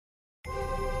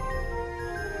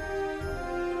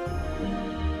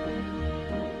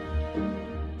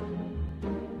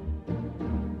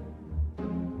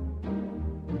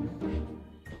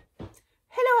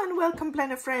welcome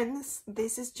planner friends.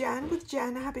 This is Jan with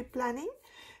Jan Happy Planning.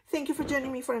 Thank you for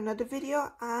joining me for another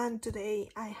video, and today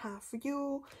I have for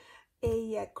you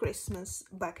a Christmas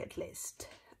bucket list.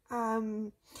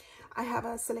 I have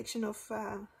a selection of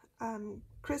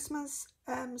Christmas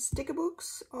sticker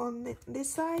books on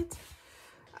this side.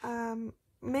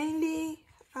 Mainly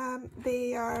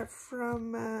they are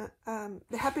from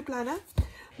the Happy Planner,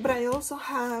 but I also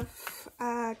have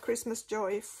Christmas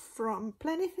Joy from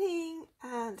Planything,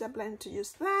 and I plan to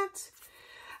use that.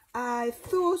 I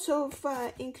thought of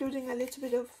including a little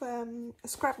bit of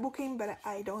scrapbooking, but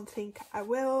I don't think I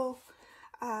will.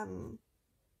 I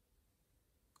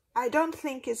don't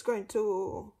think it's going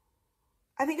to...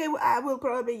 I think I will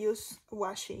probably use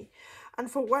washi. And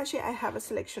for washi, I have a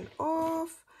selection of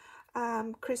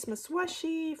Christmas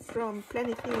washi from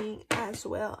Planything, as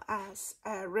well as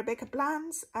Rebecca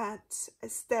Plans at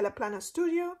Stella Planner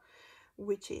Studio,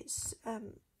 which is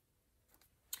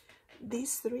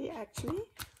these three actually.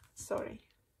 Sorry,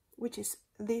 which is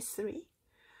these three.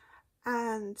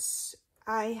 And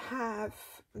I have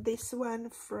this one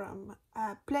from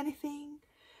Planything.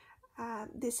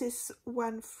 This is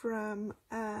one from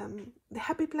the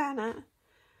Happy Planner.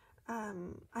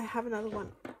 I have another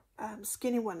one,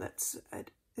 skinny one, that's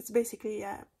it's basically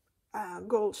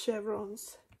gold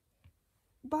chevrons,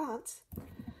 but,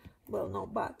 well,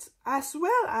 not but, as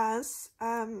well as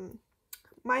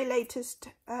my latest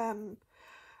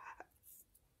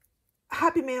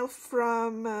Happy Mail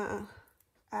from the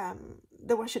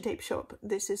washi tape shop.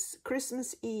 This is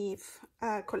Christmas Eve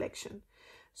collection,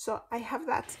 so I have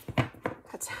that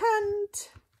at hand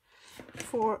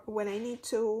for when I need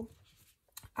to.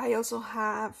 I also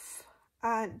have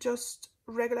just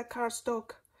regular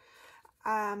cardstock.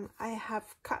 I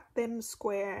have cut them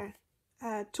square,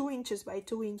 2 inches by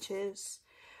 2 inches,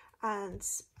 and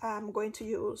I'm going to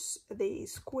use the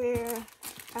square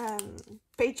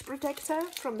page protector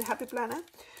from the Happy Planner.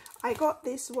 I got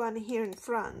this one here in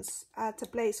France at a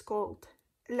place called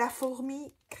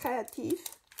Fourmi Creative.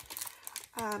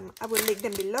 I will link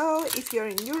them below if you're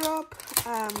in Europe,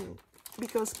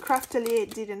 because Craftily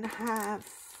didn't have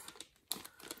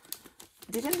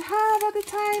at the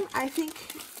time. I think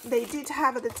they did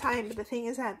have at the time, but the thing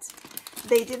is that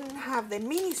they didn't have the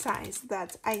mini size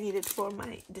that I needed for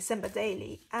my December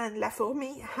daily, and La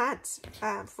Fourmi had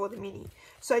for the mini,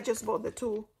 so I just bought the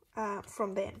two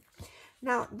from them.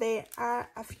 Now there are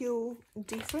a few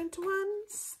different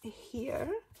ones here.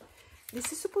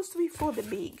 This is supposed to be for the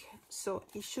big, so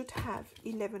it should have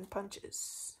 11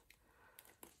 punches.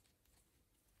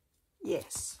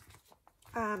 Yes,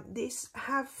 these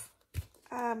have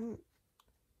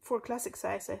for classic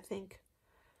size, I think.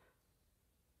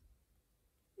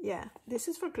 Yeah, this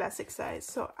is for classic size,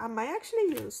 so I might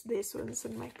actually use these ones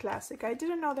in my classic. I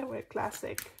didn't know they were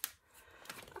classic.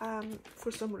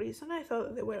 For some reason I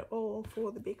thought they were all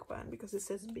for the big one, because it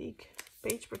says big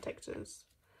page protectors.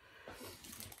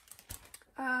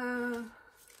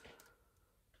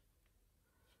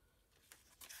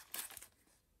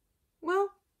 Well,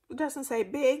 it doesn't say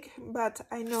big, but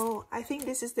I think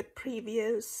this is the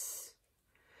previous.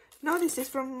 No, this is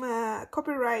from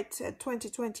copyright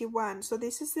 2021, so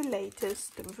this is the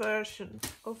latest version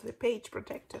of the page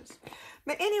protectors.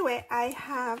 But anyway, I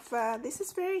have, this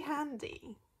is very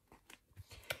handy.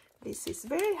 This is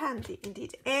very handy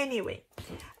indeed. Anyway,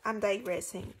 I'm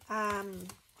digressing.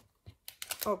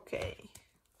 Okay.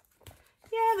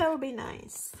 Yeah, that would be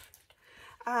nice.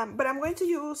 But I'm going to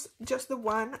use just the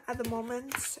one at the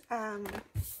moment.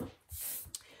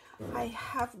 I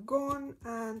have gone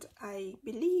and I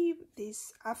believe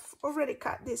this, I've already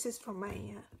cut. This is from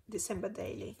my December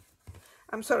daily.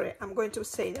 I'm sorry, I'm going to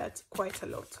say that quite a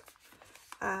lot.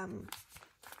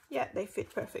 Yeah, they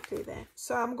fit perfectly there.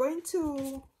 So I'm going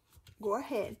to go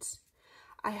ahead.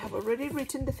 I have already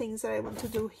written the things that I want to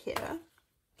do here.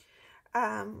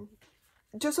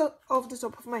 Just off the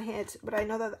top of my head, but I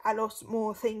know that a lot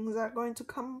more things are going to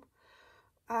come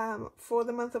for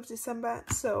the month of December,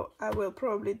 so I will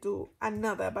probably do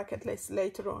another bucket list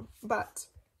later on. But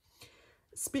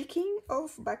speaking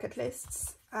of bucket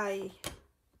lists, I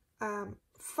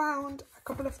found a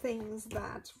couple of things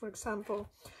that, for example,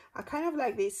 are kind of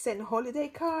like these send holiday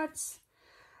cards,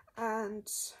 and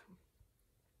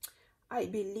I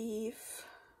believe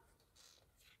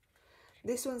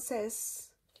this one says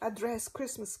address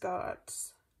Christmas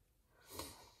cards.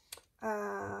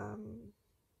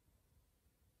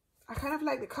 I kind of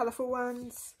like the colorful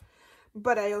ones,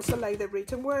 but I also like the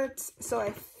written words. So I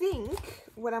think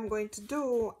what I'm going to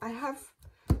do, I have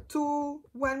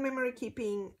one memory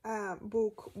keeping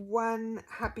book, one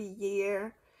happy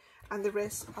year, and the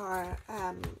rest are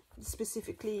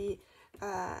specifically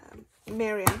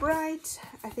Merry and Bright.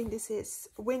 I think this is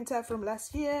winter from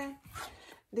last year.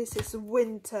 This is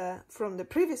winter from the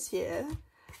previous year.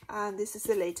 And this is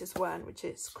the latest one, which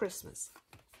is Christmas.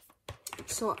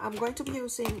 So I'm going to be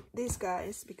using these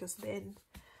guys because then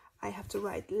I have to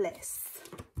write less.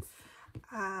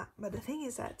 But the thing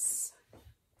is that's,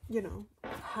 you know,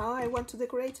 how I want to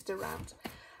decorate it around.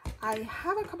 I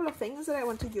have a couple of things that I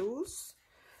want to use.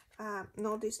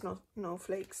 No, these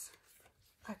snowflakes.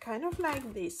 I kind of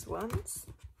like these ones.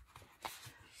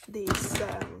 These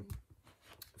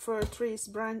fir trees,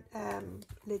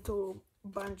 little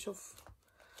bunch of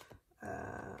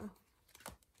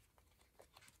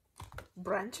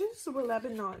branches. Will that be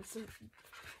nice?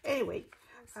 Anyway,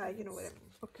 you know what I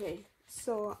mean. Okay,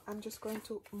 so I'm just going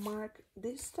to mark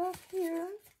this stuff here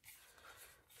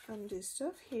and this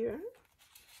stuff here,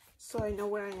 so I know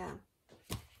where I am.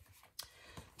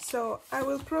 So I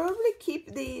will probably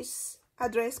keep these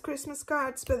address Christmas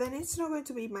cards, but then it's not going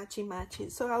to be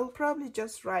matchy, so I'll probably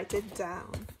just write it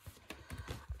down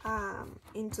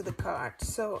into the card.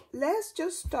 So let's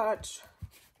just start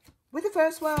with the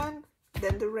first one,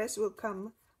 then the rest will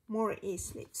come more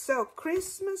easily. So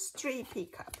Christmas tree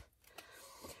pickup.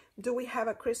 Do we have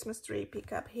a Christmas tree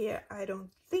pickup here? I don't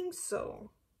think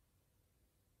so.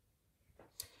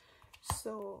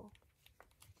 So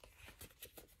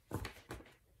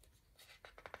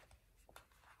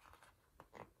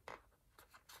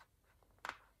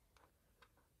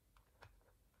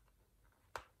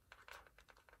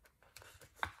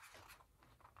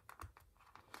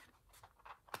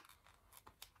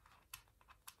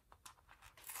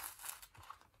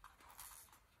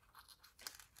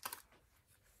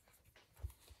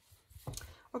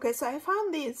okay, so I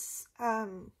found this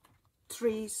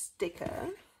tree sticker.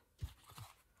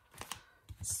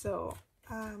 So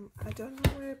I don't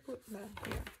know where I put that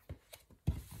here.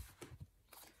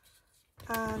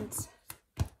 And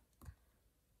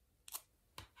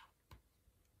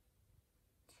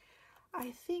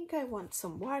I think I want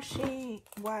some washi.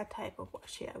 What type of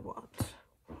washi I want?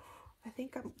 I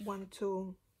think I want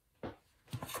to,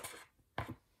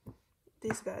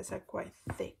 these guys are quite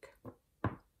thick.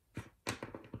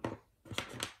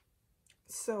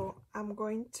 So I'm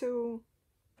going to,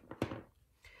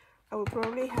 I will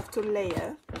probably have to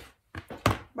layer,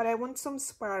 but I want some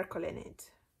sparkle in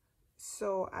it.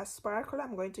 So as sparkle,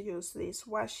 I'm going to use this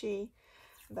washi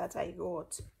that I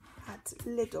got at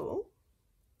Lidl.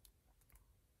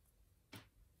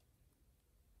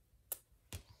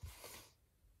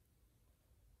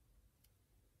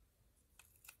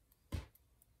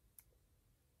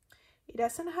 It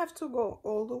doesn't have to go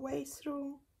all the way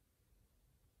through.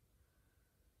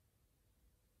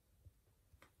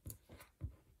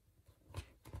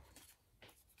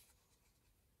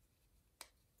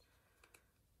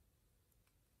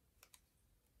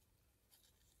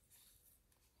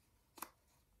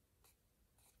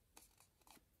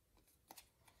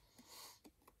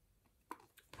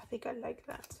 I think I like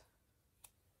that.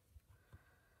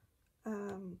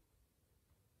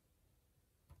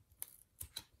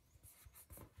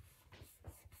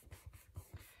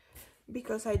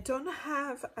 Because I don't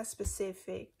have a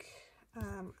specific,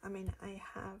 I mean, I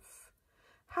have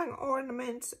hang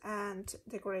ornaments and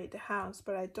decorate the house,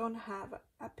 but I don't have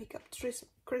a pickup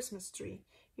Christmas tree,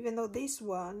 even though this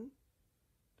one,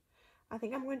 I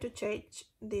think I'm going to change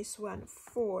this one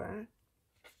for,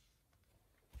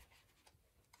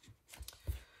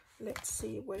 let's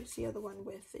see, where's the other one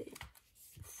with the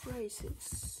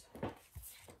phrases?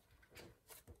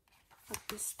 At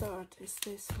the start is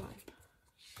this one.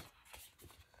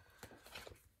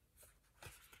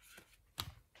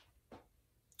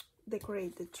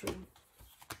 Decorate the tree.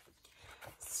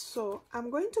 So I'm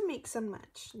going to mix and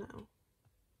match now.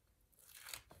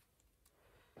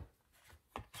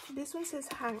 This one says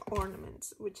hang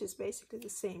ornaments, which is basically the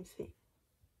same thing.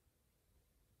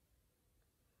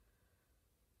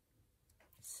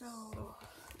 So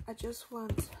I just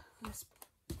want, let's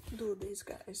do these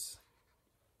guys.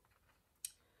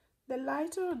 The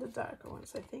lighter or the darker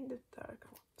ones? I think the darker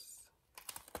ones.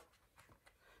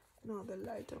 No, the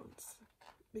lighter ones,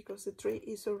 because the tree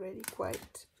is already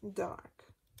quite dark.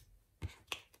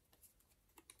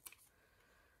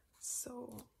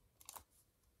 So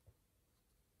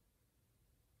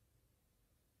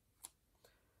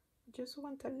just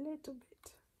want a little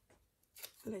bit.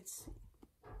 Let's see.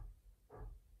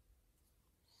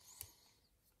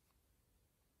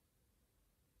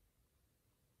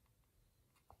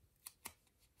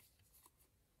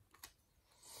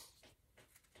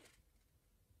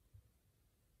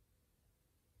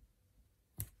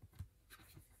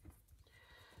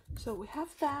 So we have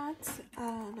that,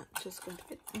 and I'm just going to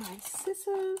get my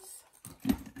scissors.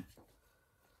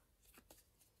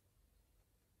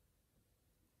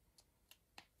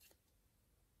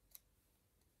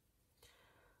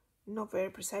 Not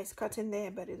very precise cutting there,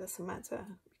 but it doesn't matter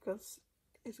because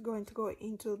it's going to go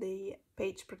into the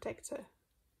page protector.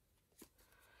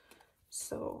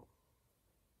 So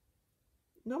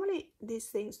normally these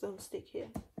things don't stick here.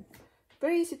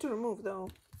 Very easy to remove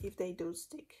though, if they do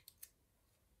stick.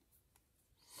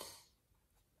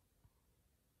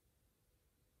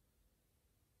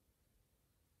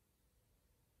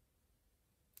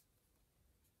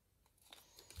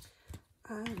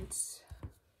 And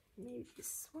maybe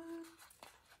this one,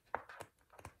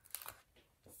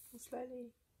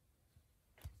 slightly.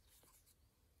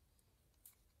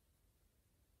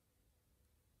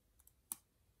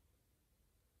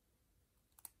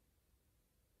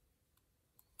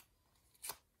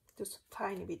 Just a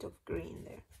tiny bit of green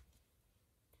there.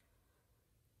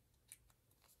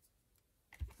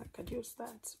 I could use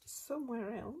that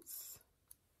somewhere else.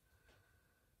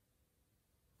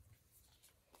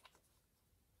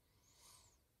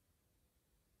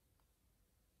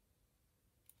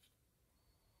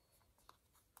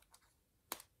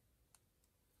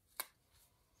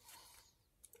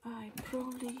 I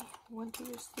probably want to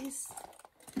use this.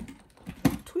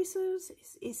 Tweezers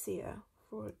is easier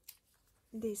for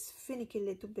these finicky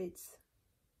little bits.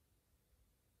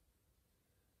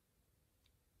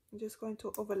 I'm just going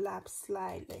to overlap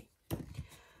slightly.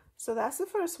 So that's the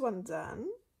first one done.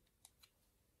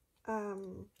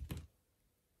 And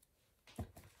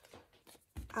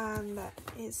that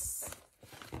is,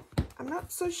 I'm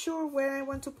not so sure where I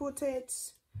want to put it,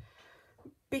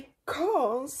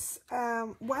 because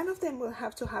one of them will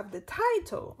have to have the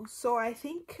title. So I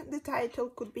think the title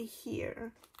could be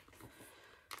here.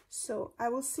 So I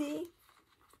will see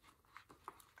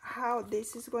how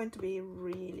this is going to be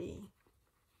really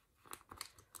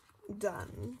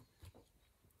done.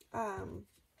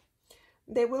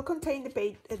 They will contain the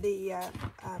page, the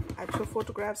actual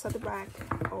photographs at the back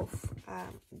of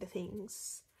the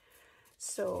things.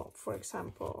 So, for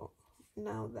example,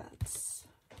 now that's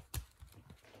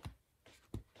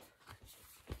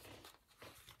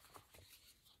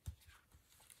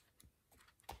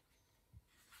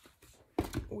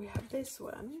we have this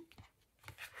one.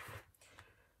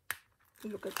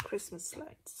 Look at Christmas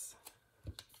lights.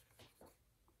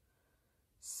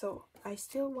 So I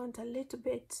still want a little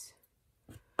bit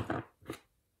of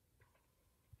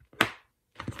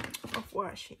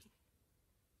washi.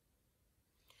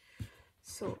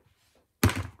 So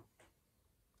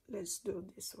let's do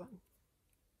this one.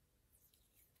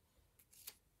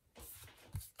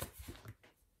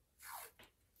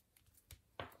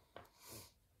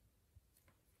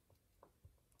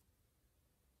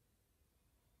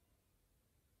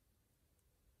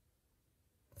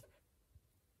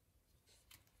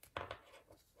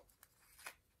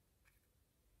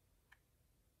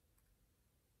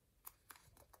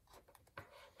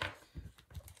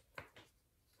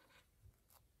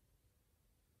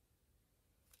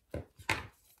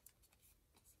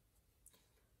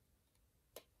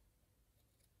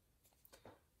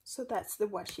 So that's the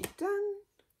washi done.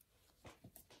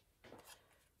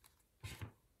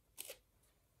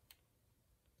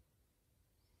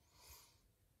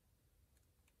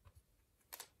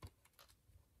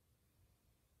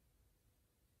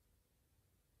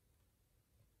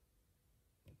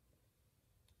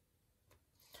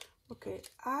 Okay,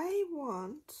 I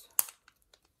want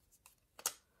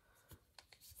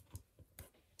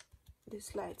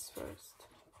these lights first.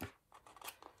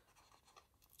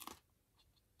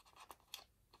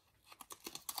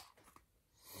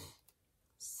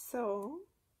 So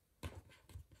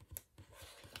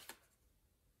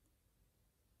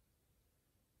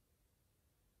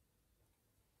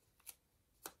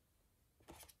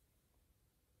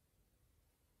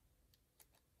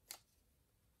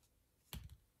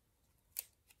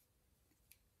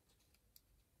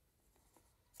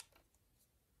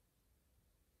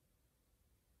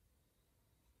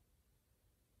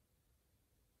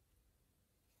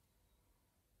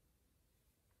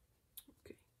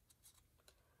okay.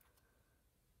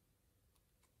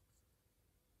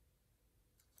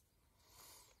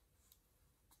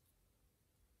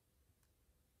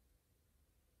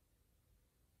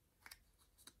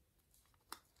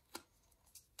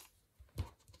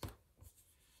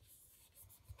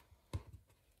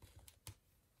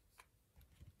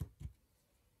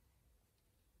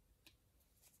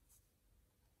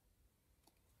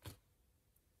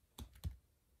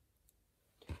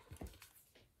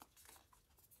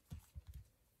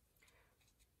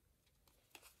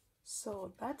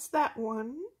 So that's that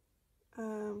one.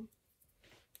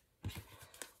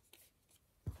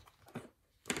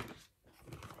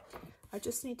 I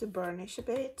just need to burnish a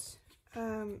bit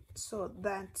so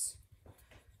that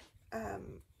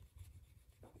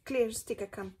clear sticker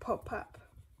can pop up.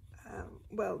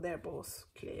 Well, they're both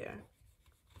clear.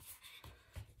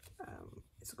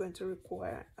 It's going to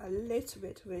require a little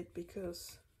bit of it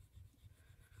because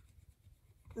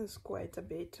there's quite a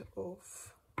bit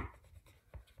of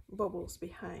bubbles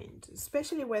behind,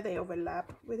 especially where they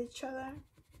overlap with each other.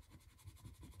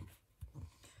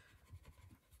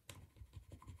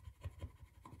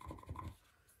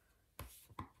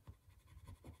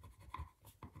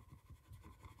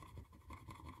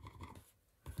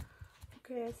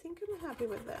 Okay, I think I'm happy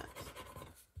with that.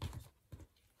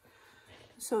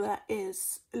 So that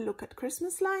is a look at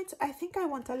Christmas lights. I think I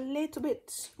want a little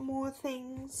bit more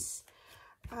things,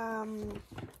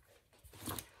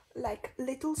 like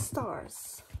little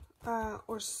stars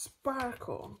or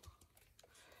sparkle.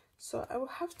 So I will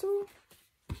have to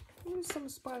use some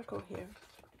sparkle here.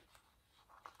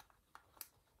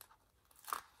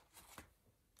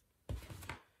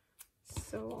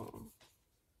 So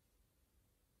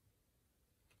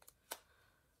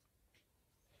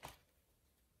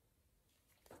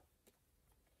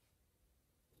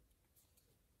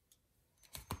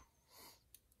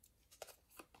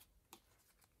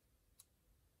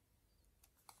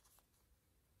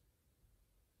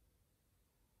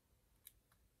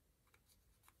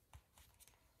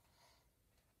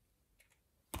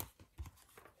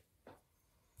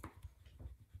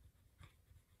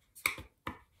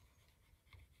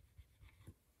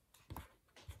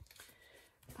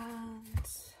and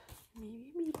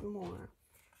maybe a bit more.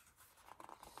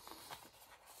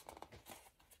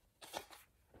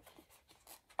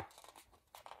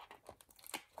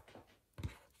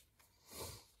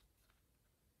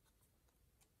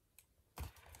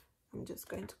 I'm just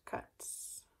going to cut.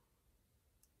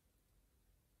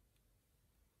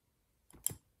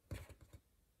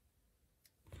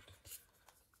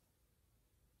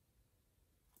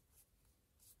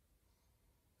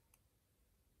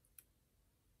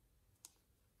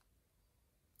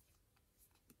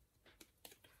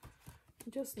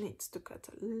 Just needs to cut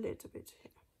a little bit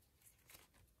here.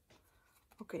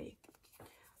 Okay,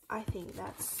 I think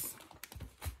that's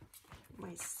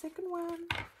my second one,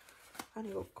 and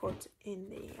it will cut in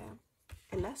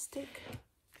the elastic.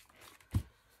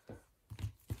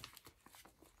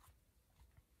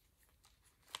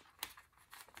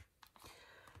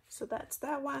 So that's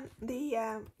that one.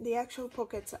 The actual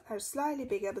pockets are slightly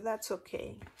bigger, but that's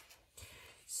okay.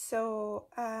 So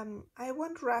I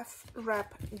want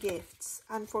wrap gifts,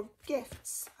 and for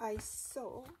gifts I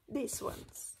saw these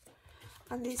ones,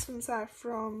 and these ones are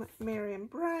from Merry and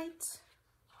Bright.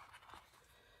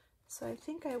 So I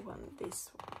think I want these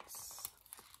ones,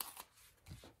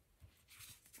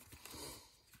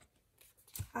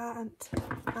 and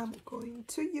I'm going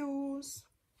to use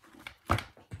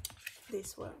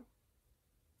this one.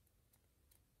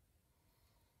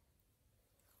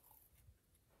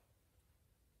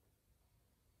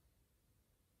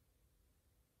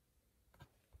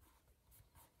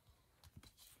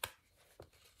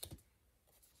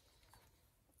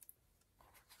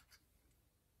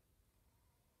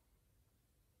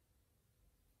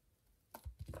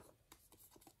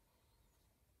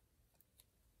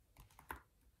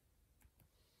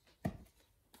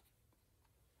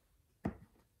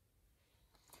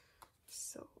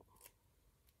 So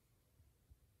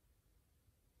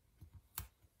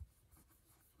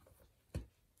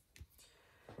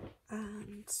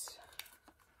and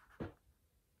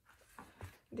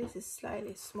this is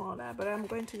slightly smaller, but I'm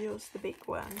going to use the big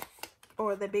one,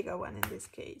 or the bigger one in this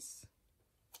case.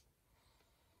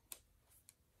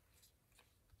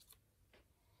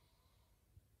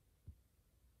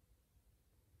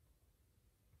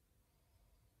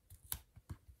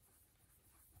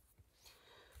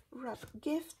 Wrap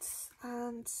gifts,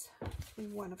 and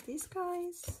one of these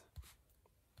guys.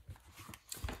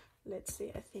 Let's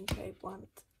see, I think I want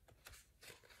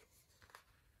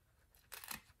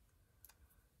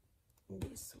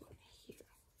this one here.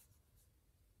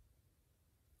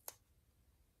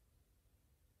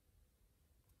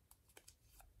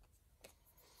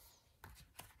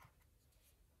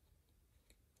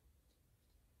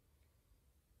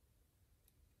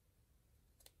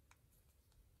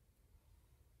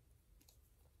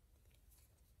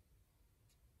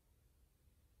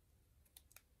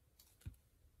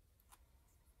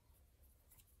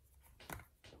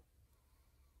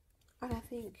 And I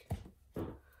think,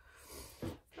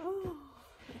 oh,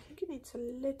 I think it needs a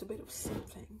little bit of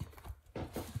something.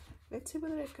 Let's see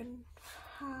whether I can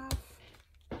have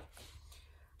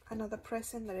another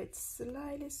present that it's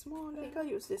slightly smaller. I think I'll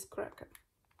use this cracker.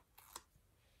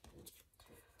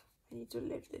 I need to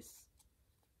leave this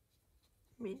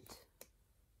mint.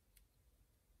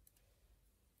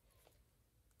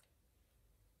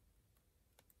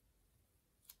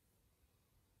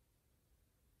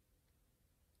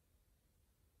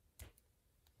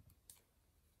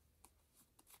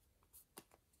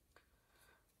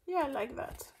 Yeah, I like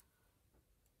that.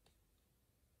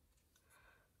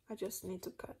 I just need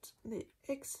to cut the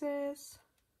excess.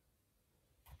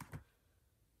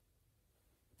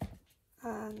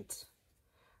 And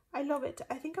I love it.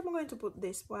 I think I'm going to put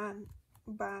this one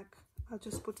back. I'll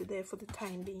just put it there for the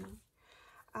time being.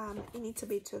 It needs a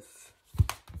bit of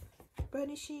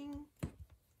burnishing.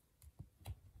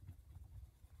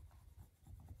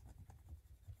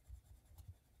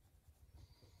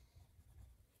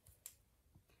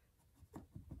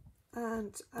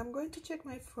 And I'm going to check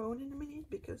my phone in a minute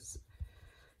because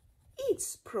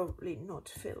it's probably not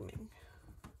filming.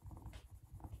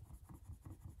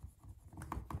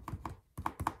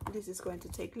 This is going to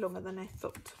take longer than I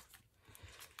thought.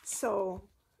 So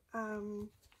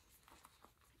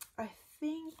I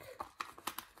think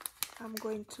I'm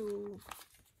going to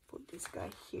put this guy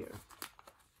here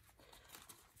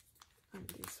and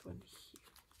this one here.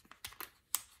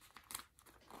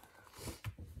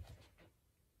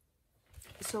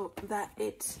 So that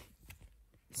it's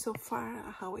so far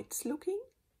how it's looking.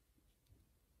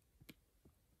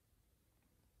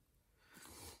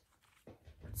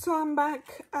 So I'm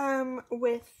back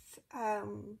with a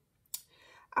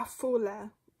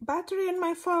fuller battery in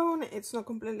my phone. It's not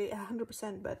completely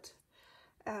 100%, but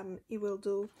it will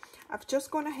do. I've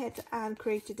just gone ahead and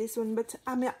created this one, but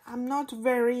I'm not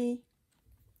very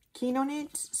keen on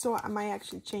it, so I might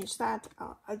actually change that.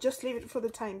 I'll just leave it for the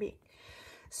time being.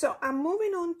 So I'm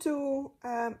moving on to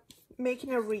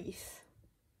making a wreath.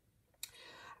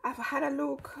 I've had a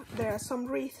look. There are some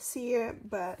wreaths here,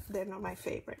 but they're not my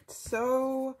favorite.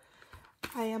 So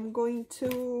I am going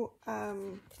to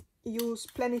use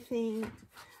Planything.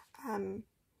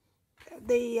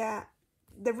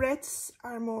 The reds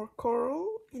are more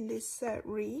coral in this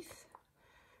wreath,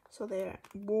 so they're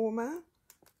warmer,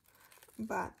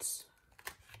 but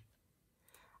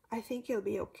I think it'll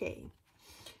be okay.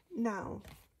 Now,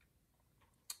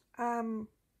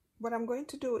 what I'm going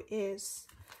to do is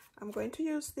I'm going to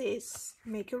use this,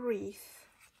 make a wreath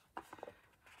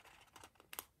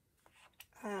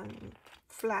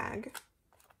flag,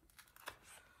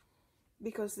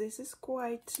 because this is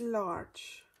quite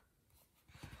large.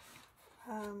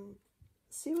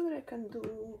 See what I can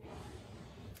do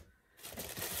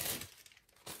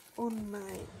on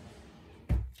my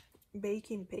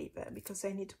baking paper, because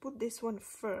I need to put this one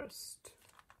first.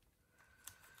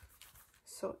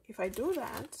 So if I do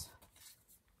that,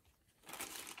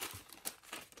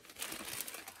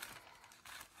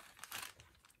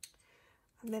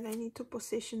 and then I need to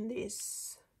position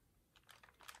this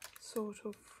sort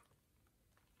of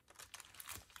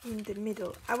in the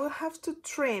middle. I will have to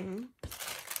trim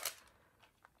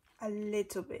a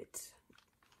little bit.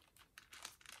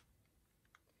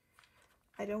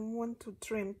 I don't want to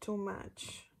trim too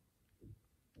much.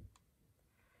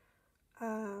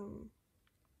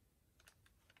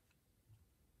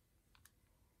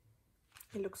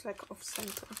 It looks like off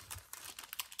center,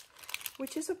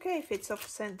 which is okay if it's off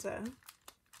center.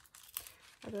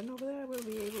 I don't know whether I will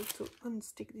be able to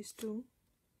unstick these two.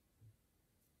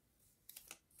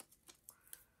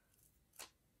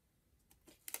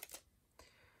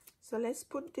 So let's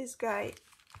put this guy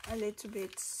a little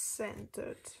bit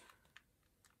centered.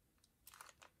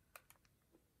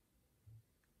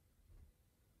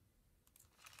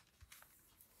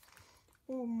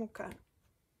 Oh, Mocha.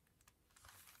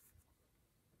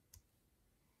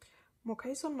 Mocha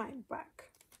is on my back.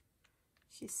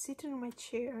 She's sitting on my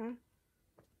chair.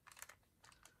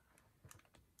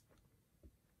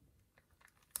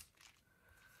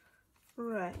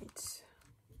 Right.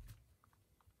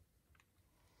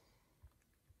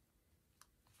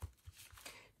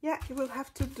 Yeah, it will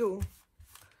have to do.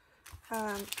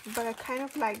 But I kind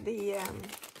of like the, I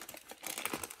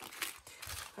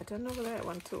don't know whether I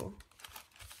want to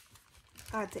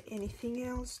add anything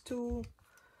else to.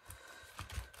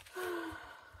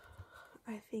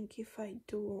 I think if I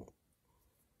do,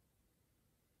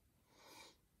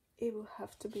 it will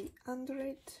have to be under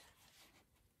it.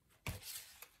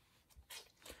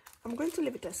 I'm going to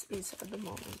leave it as is at the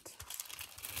moment,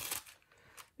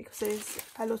 because there's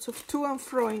a lot of to and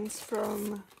froings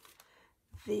from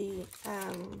the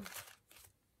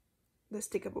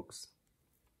sticker books.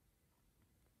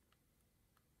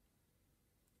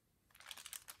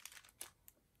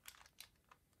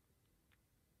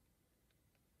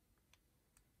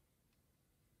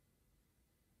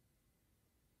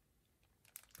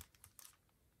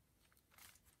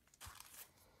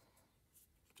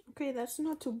 Okay, that's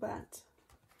not too bad.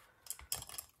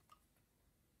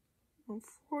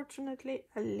 Unfortunately,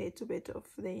 a little bit of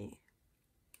the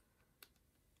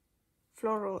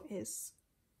floral is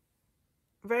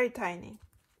very tiny.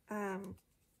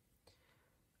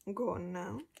 Gone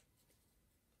now.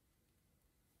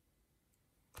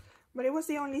 But it was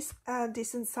the only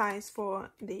decent size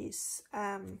for these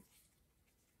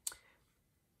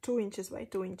 2 inches by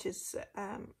 2 inches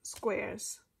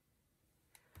squares.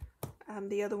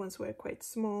 The other ones were quite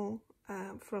small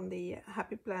from the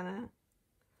Happy Planner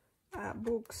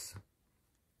books.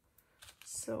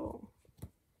 So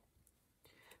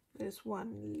there's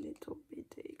one little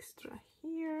bit extra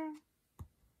here.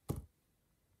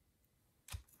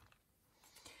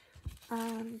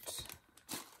 And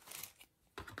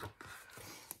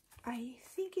I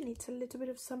think it needs a little bit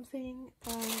of something,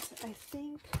 and I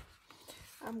think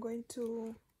I'm going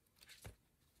to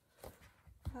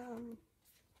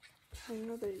I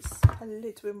know there is a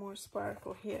little bit more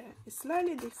sparkle here. It's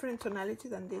slightly different tonality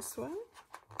than this one.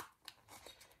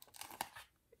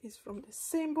 It's from the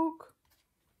same book,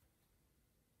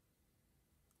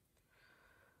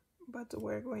 but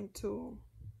we're going to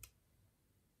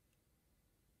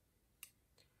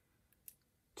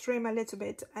trim a little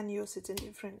bit and use it in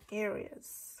different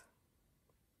areas.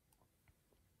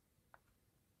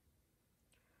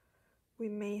 We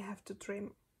may have to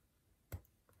trim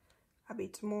a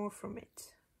bit more from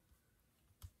it.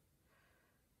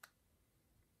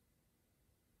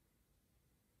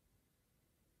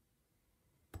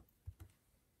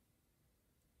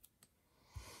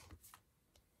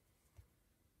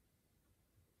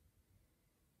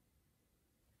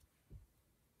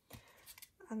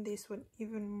 And this one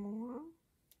even more.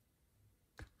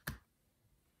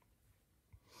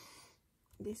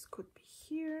 This could be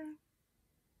here.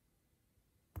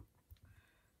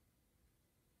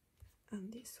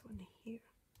 And this one here.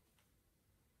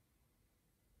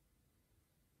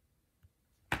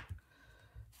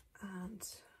 And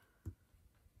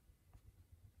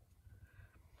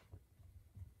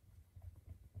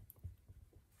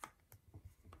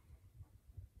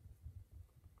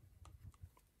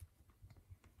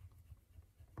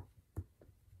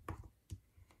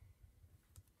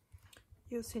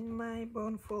using my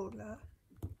bone folder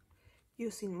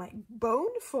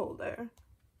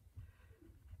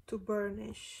to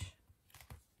burnish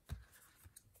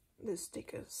the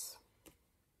stickers.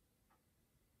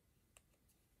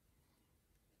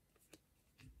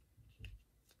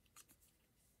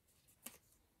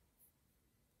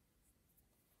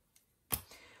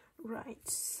 Right,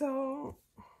 so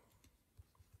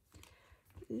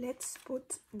let's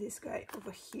put this guy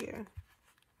over here.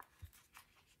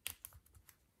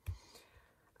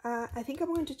 I think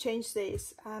I'm going to change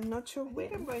this. I'm not sure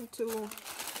when. I'm going to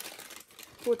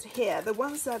put here the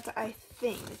ones that I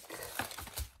think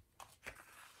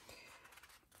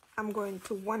I'm going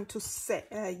to want to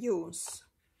use.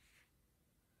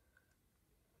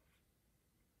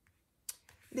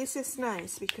 This is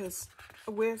nice because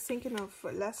we're thinking of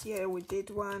last year we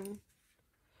did one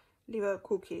liver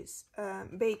cookies,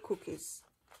 baked cookies.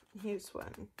 Here's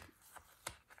one.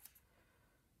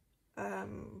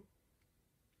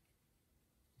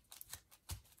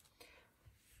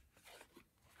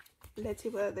 Let's see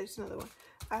whether there's another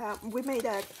one. We made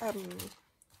that,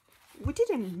 we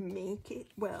didn't make it,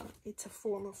 well, it's a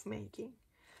form of making.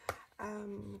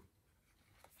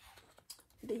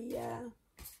 The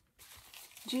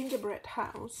gingerbread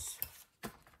house.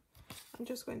 I'm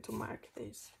just going to mark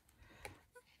this.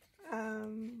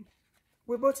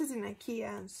 We bought it in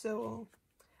IKEA, so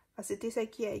as it is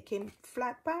IKEA, it came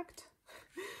flat packed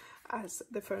as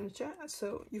the furniture,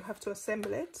 so you have to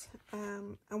assemble it,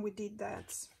 and we did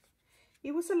that.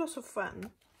 It was a lot of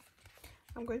fun.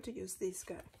 I'm going to use this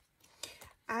guy,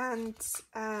 and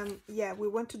yeah, we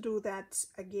want to do that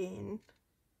again.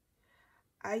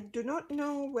 I do not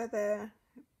know whether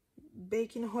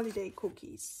baking holiday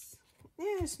cookies,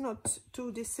 yeah, it's not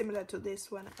too dissimilar to this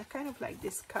one. I kind of like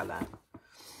this color,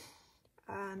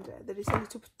 and there is a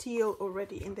little teal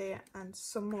already in there, and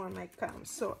some more might come,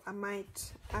 so I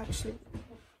might actually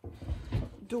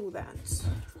do that.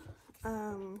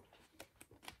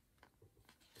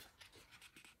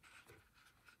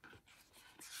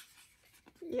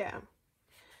 Yeah,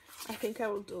 I think I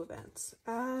will do that.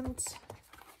 And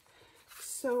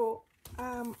so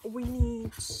we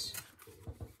need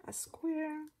a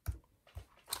square.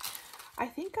 I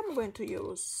think I'm going to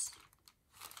use,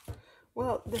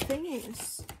 well, the thing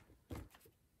is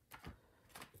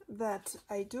that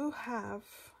I do have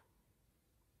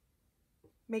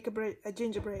make a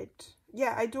gingerbread.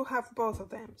 Yeah, I do have both of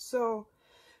them. So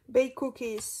baked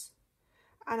cookies,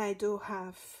 and I do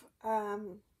have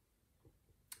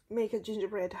make a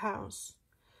gingerbread house.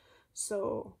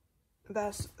 So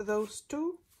that's those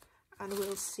two, and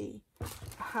we'll see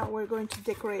how we're going to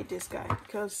decorate this guy,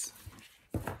 because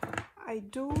I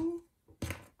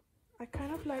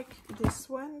kind of like this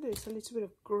one. There's a little bit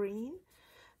of green.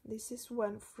 This is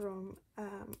one from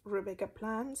Rebecca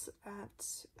Plans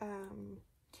at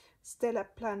Stella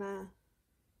Planner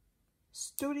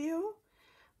Studio.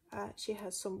 She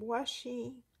has some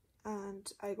washi,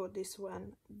 and I got this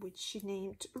one which she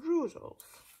named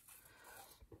Rudolph.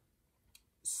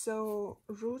 So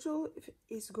Rudolph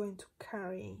is going to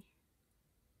carry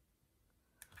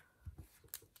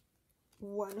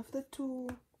one of the two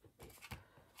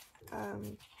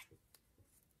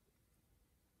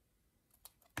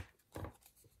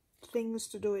things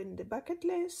to do in the bucket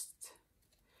list.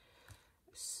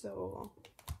 So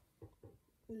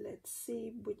let's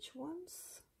see which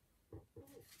ones.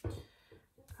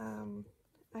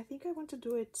 I think I want to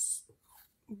do it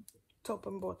top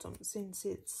and bottom, since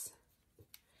it's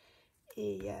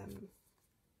a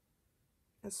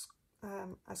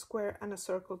square and a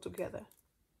circle together.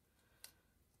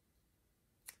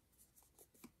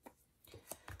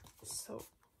 So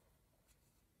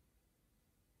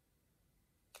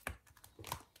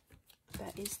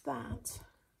that is that,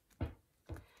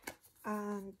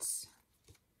 and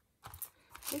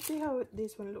let's see how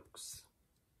this one looks.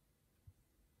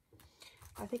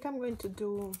 I think I'm going to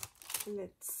do,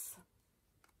 let's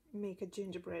make a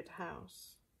gingerbread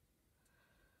house.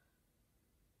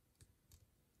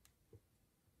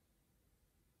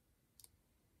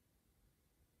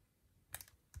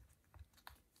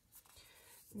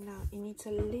 Now it needs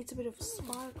a little bit of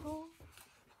sparkle.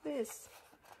 This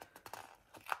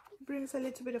brings a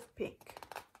little bit of pink.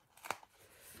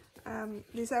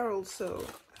 These are also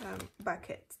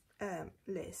bucket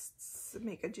lists.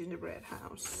 Make a gingerbread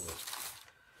house.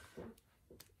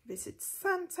 Visit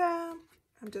Santa.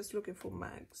 I'm just looking for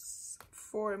mugs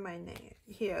for my name.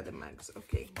 Here are the mugs.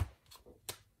 Okay.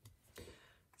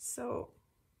 So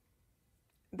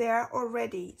there are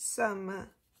already some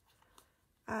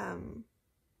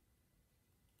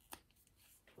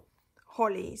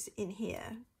hollies in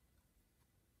here.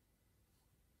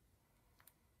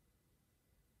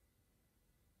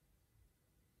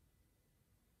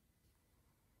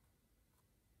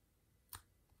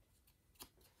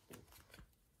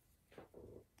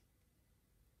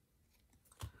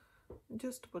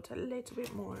 Just put a little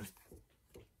bit more.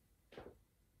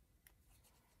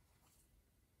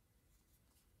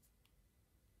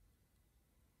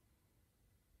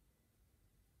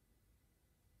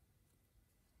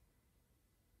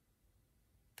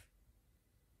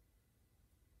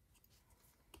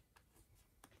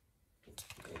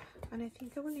 And I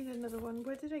think I will need another one.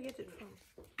 Where did I get it from?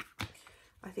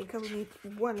 I think I will need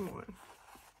one more.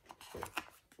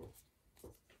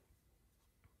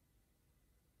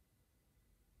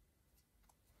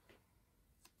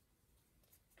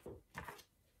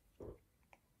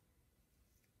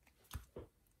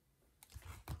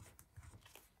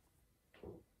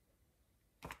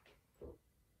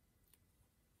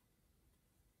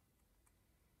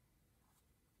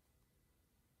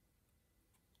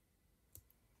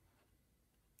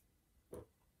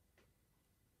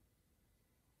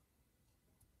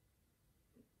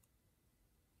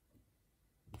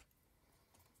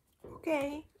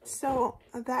 Okay, so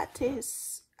that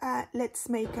is, let's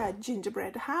make a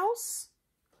gingerbread house.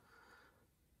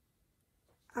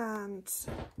 And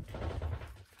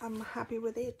I'm happy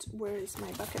with it. Where is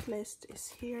my bucket list? Is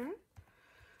here.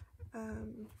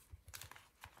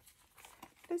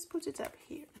 Let's put it up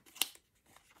here.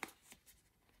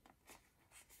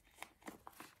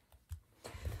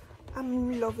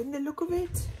 I'm loving the look of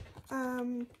it.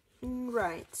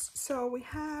 Right, so we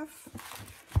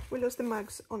lost the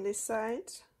mugs on this side,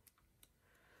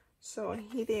 so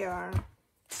here they are.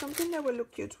 Something that will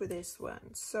look cute with this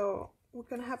one. So we're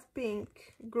gonna have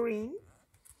pink, green,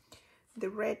 the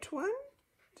red one.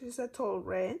 This is a tall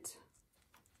red.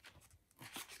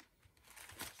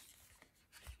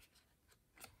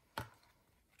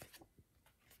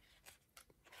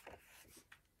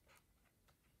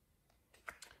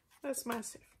 That's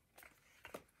massive.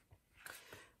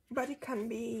 But it can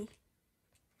be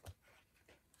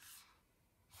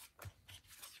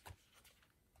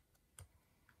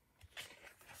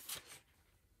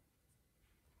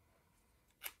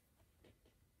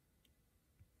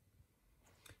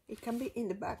in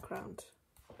the background.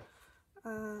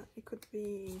 It could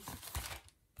be,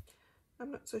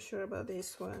 I'm not so sure about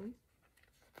this one,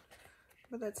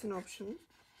 but that's an option.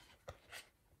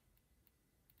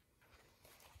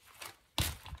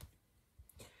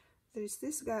 There's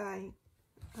this guy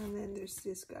And then there's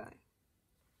this guy.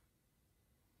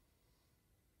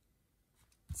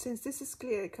 Since this is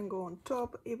clear, it can go on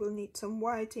top. It will need some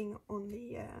whiting on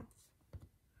the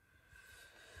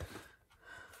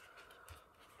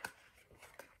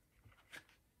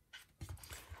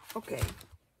okay,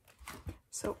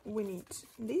 so we need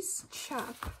this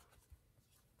chap,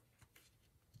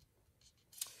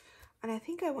 and I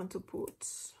think I want to put,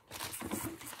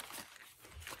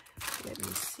 let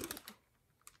me see,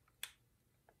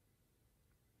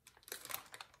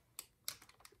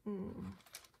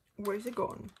 where's it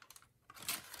gone?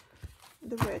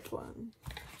 The red one.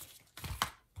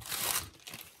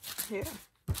 Here.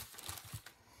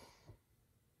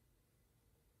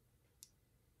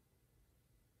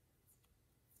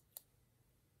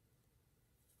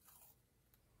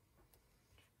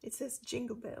 It says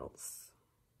Jingle Bells.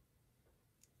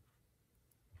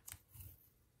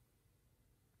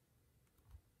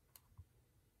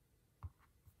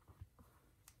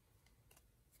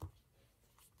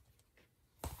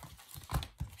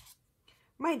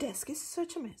 My desk is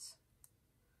such a mess.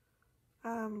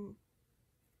 Tend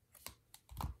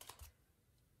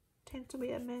to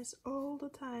be a mess all the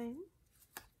time.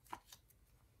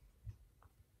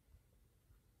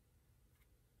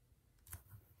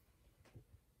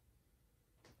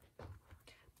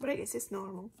 But I guess it's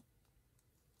normal.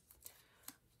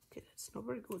 Okay, that's not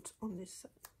very good on this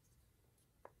side.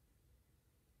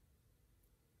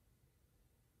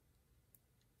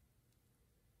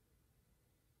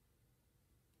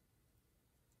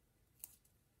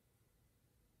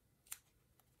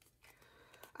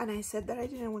 And I said that I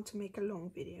didn't want to make a long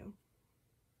video.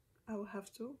 I will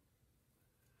have to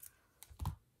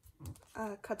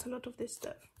cut a lot of this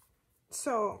stuff.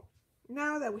 So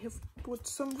now that we have put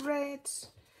some red,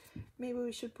 maybe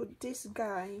we should put this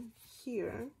guy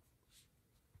here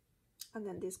and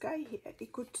then this guy here.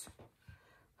 It could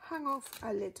hang off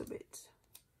a little bit.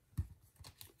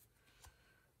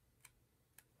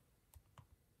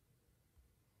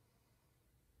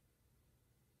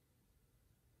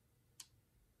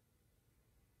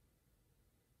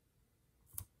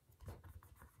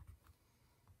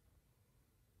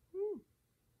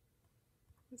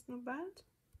 It's not bad.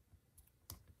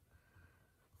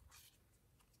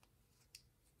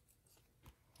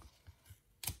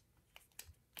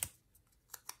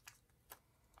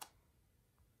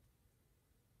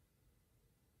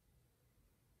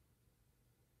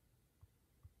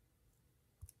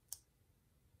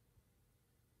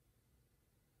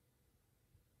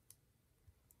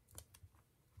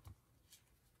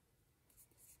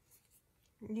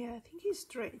 Yeah, I think he's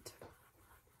straight.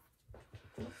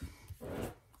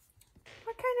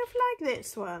 I kind of like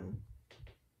this one.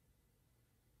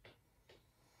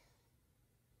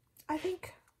 I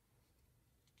think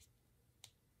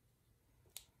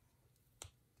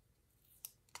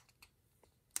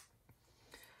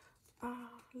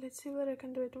let's see what I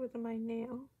can do it with my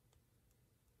nail.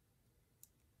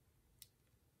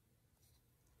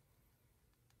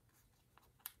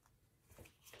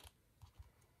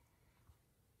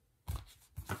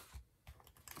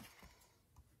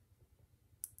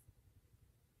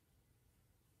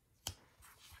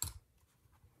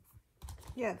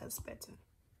 Yeah, that's better.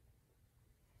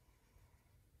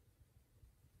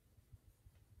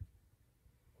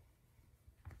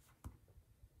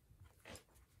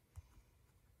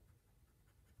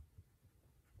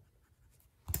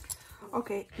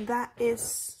 Okay, that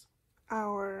is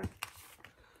our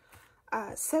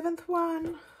seventh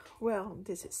one. Well,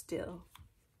 this is still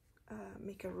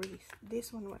make a wreath.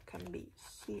 This one can be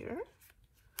here.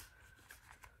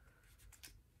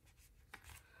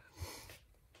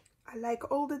 I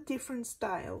like all the different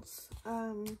styles.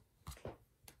 And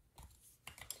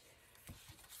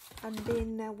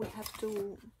then we have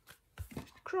to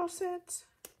cross it,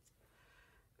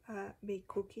 bake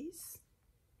cookies,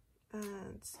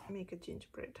 and make a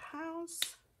gingerbread house.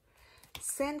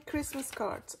 Send Christmas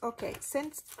cards. Okay,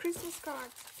 send Christmas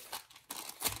cards.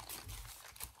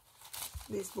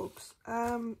 These books.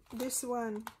 This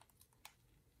one,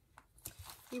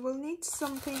 you will need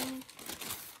something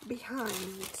behind.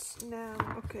 Now,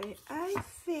 okay, I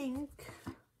think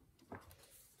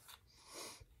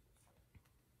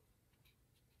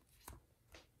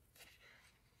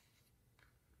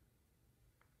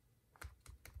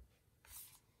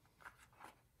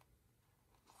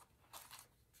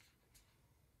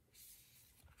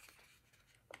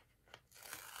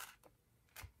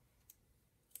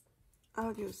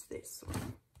I'll use this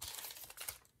one.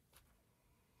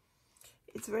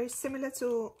 It's very similar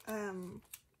to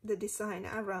the design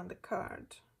around the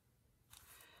card.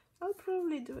 I'll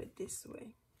probably do it this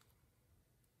way.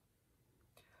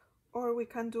 or we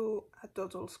can do a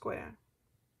total square.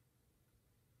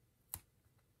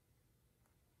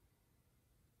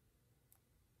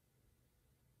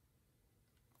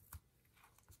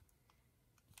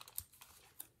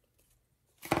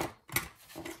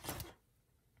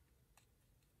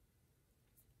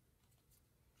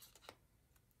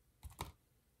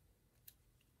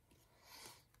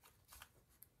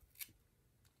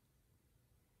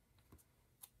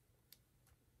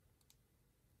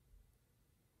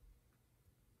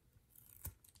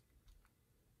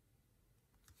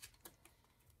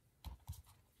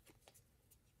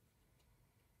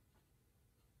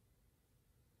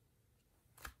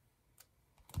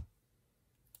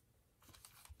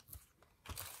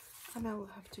 And I will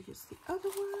have to use the other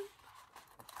one.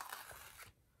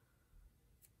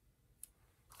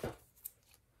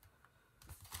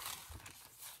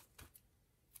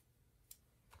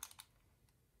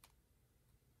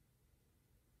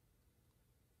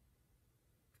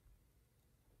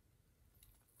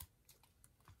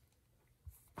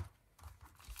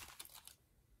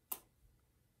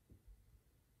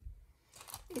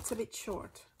 It's a bit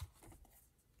short.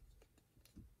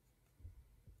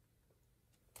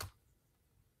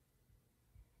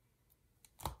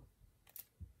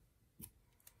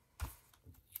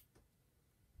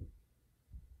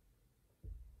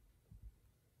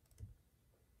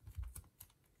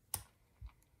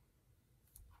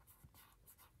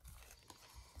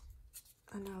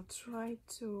 And I'll try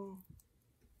to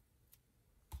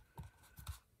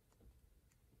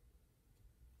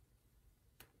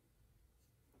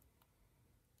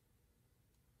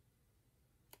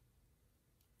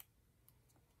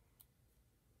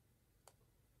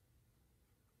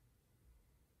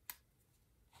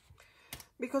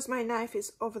because my knife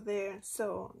is over there,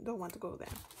 so don't want to go there.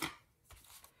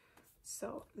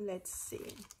 So let's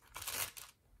see.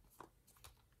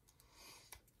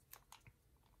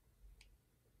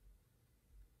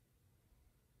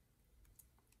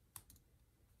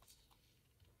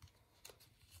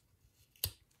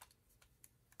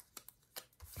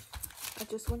 I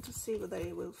just want to see whether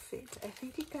it will fit. I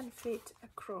think it can fit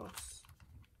across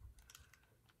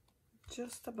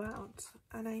just about,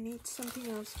 and I need something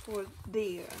else for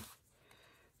there.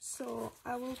 So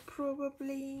I will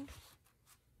probably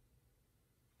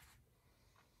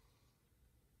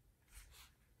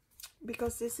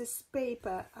because this is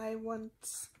paper, I want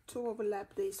to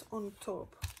overlap this on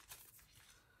top.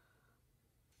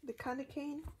 The candy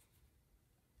cane,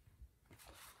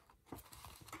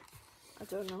 I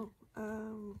don't know.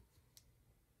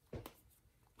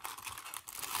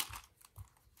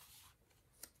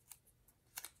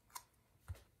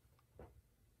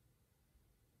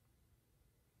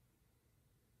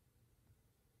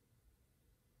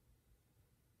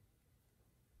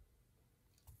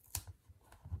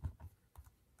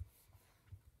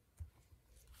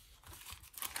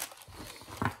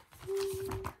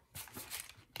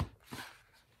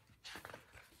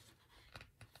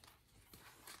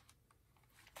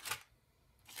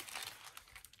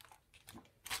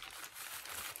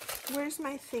 Where's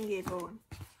my thingy going?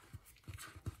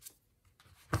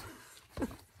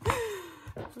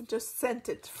 I just sent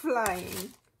it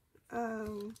flying. I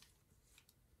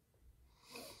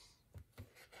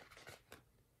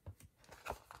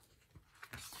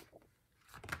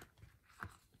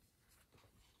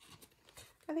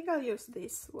think I'll use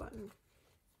this one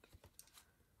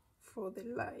for the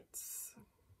lights.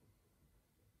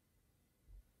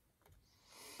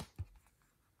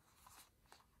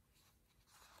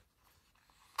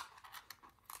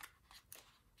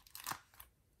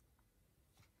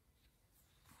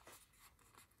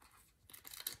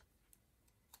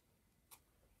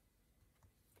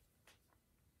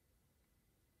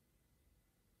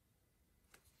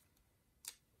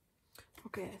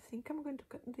 Okay, I think I'm going to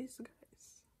cut these guys.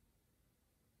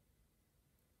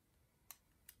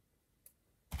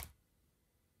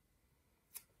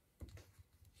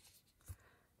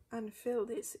 And fill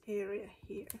this area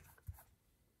here.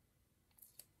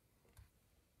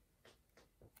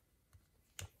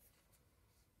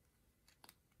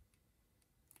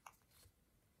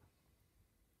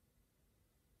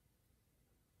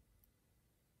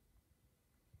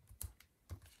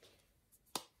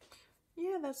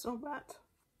 Yeah, that's not bad.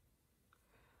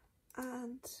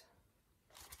 And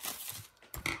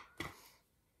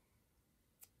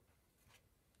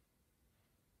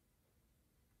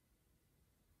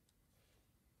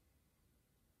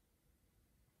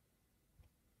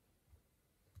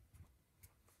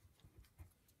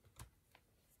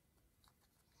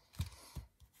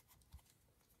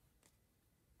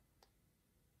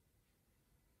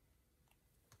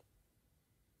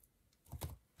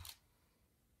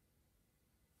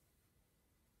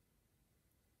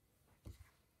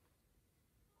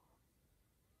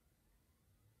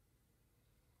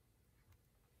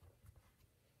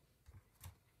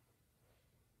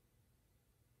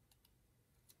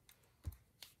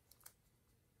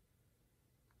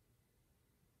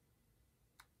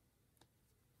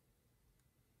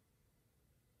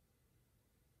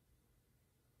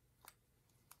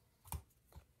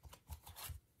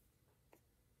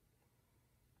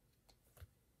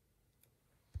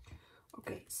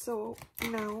Okay, so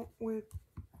now we'll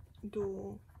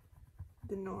do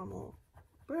the normal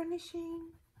burnishing,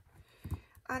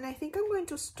 and I think I'm going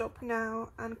to stop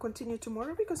now and continue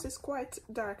tomorrow because it's quite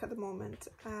dark at the moment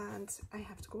and I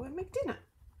have to go and make dinner.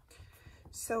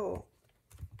 So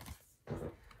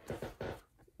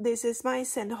this is my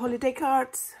send holiday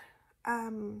cards,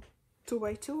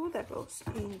 2x2 that goes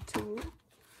into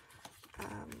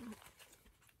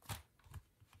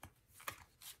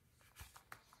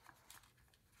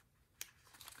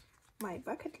my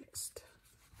bucket list.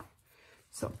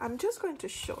 So I'm just going to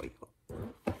show you,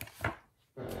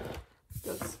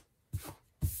 because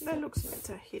that looks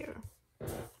better here.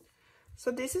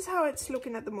 So this is how it's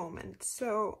looking at the moment.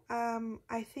 So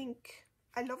I think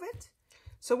I love it.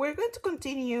 So we're going to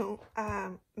continue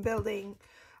building.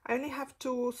 I only have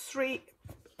 2, 3,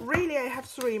 really I have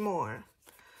 3 more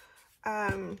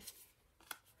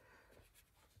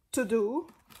to do,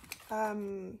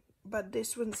 but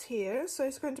this one's here, so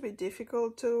it's going to be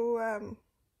difficult to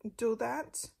do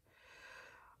that.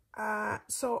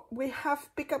 So we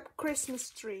have pick up Christmas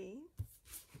tree.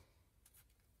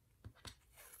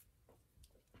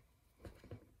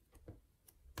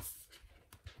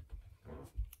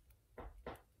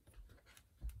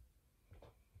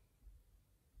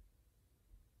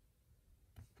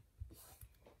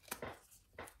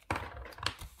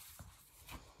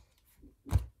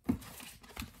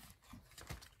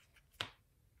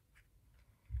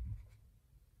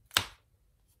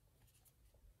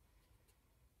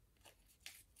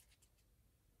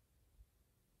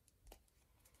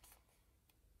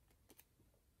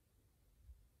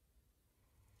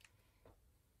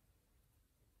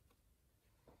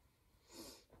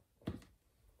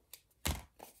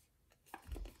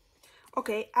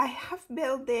 Okay, I have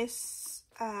built this,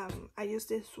 I use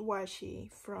this washi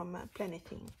from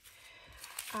Planything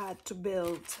to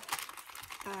build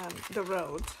the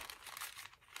road,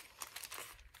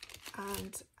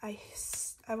 and I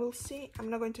will see, I'm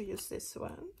not going to use this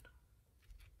one.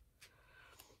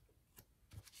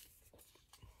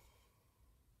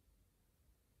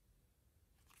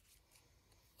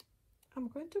 I'm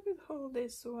going to withhold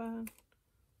this one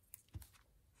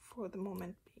for the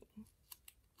moment being.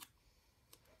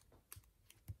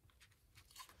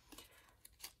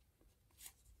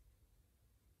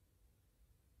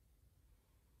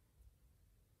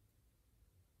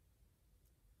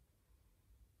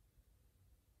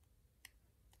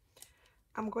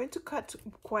 I'm going to cut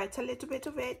quite a little bit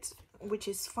of it, which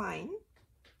is fine,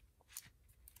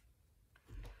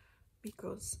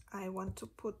 because I want to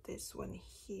put this one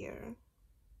here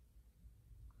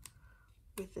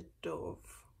with the dove.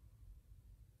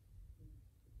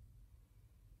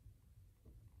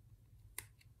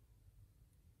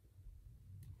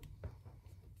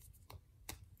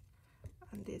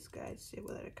 And these guys, see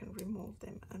whether I can remove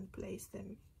them and place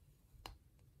them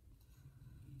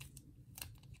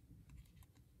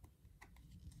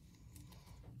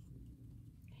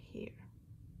here.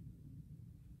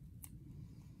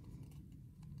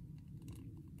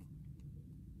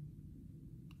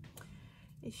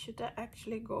 It should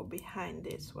actually go behind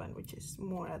this one, which is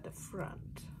more at the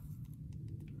front.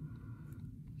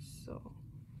 So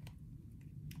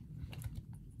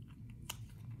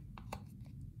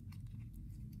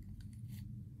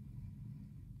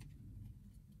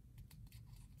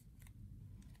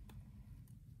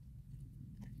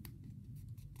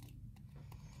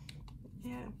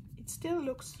yeah, it still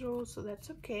looks through, so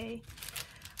that's okay.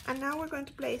 And now we're going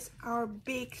to place our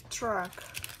big truck,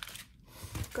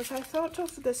 because I thought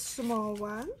of the small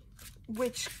one,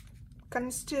 which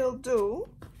can still do.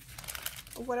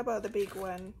 What about the big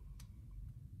one?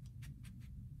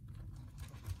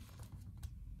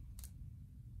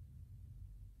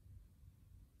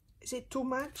 Is it too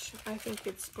much? I think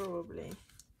it's probably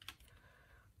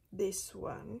this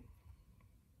one.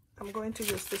 I'm going to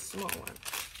use the small one.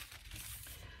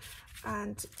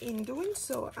 And in doing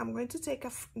so, I'm going to take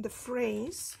the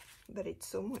phrase that it's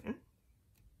somewhere.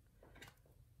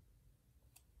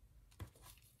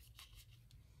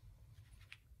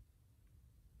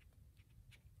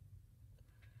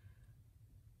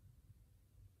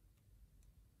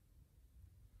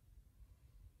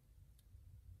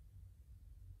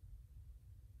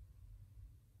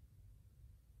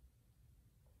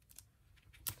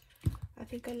 I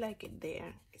think I like it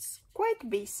there. It's quite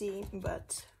busy,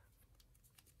 but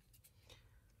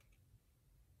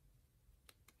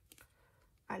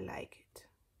I like it.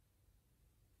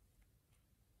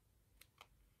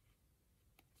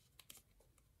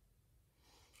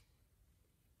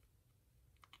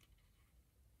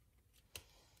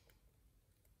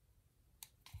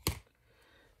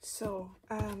 So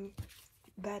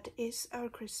that is our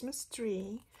Christmas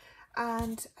tree,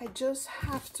 and I just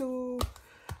have to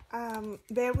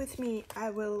bear with me. I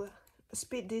will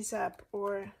speed this up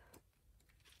or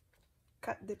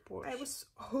cut the portion. I was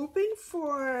hoping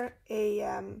for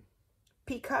a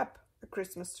pick up a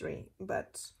Christmas tree,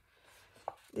 but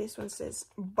this one says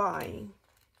buy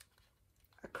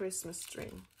a Christmas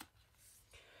tree.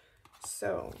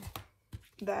 So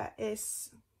that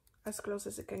is as close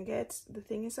as it can get. The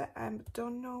thing is that I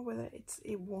don't know whether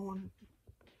it won't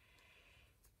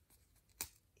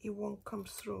come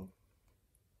through.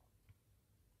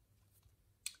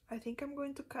 I think I'm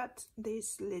going to cut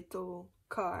this little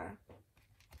car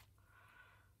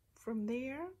from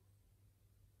there,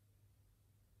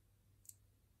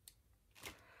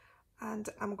 and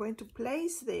I'm going to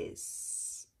place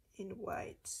this in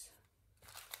white.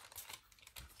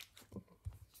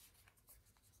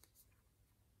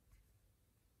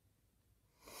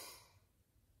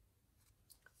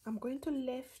 I'm going to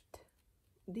lift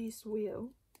this wheel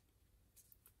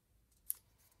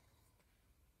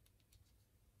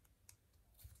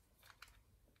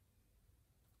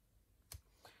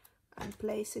and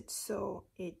place it so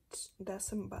it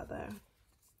doesn't bother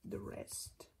the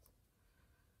rest.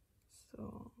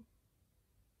 So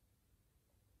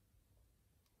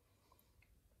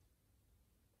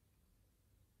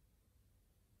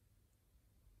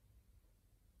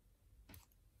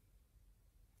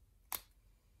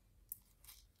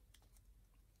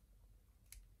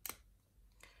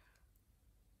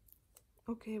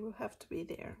okay, we'll have to be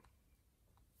there.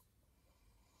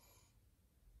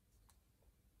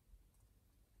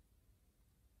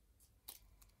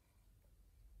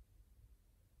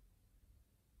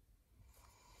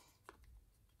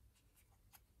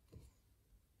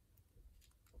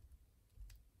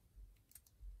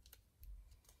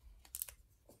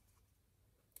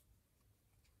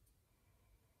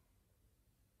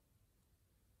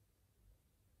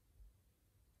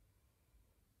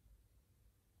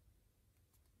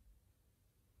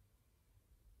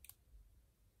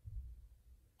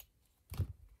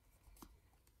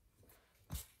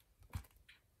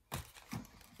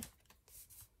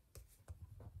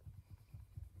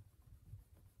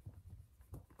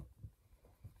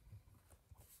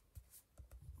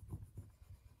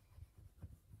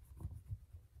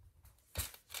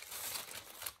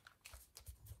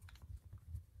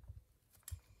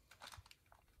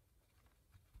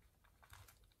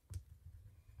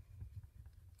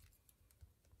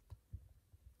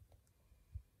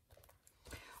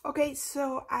 Okay,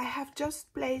 so I have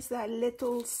just placed that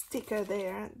little sticker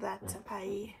there that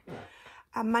I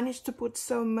managed to put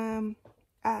some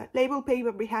label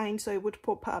paper behind so it would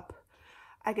pop up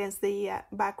against the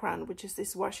background, which is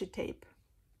this washi tape,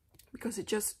 because it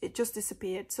just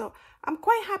disappeared. So I'm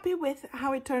quite happy with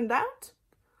how it turned out.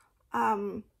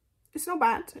 It's not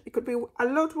bad. It could be a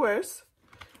lot worse.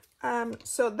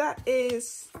 So that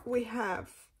is,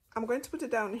 I'm going to put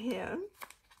it down here.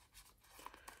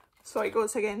 So it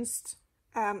goes against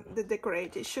the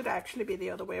decorate. It should actually be the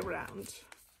other way around.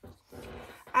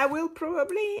 I will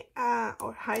probably,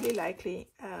 or highly likely,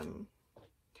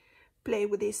 play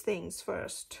with these things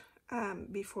first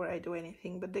before I do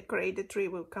anything, but decorate the tree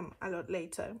will come a lot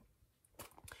later.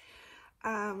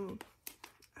 I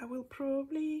will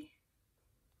probably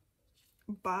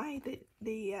buy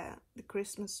the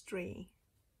Christmas tree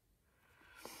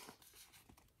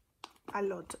a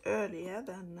lot earlier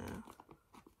than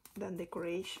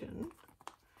decoration.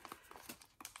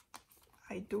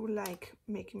 I do like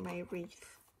making my wreath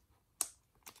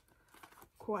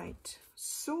quite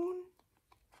soon,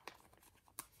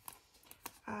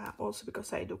 also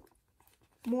because I do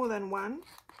more than one,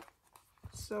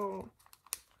 so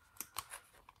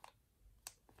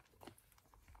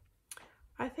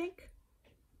I think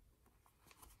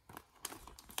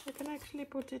I can actually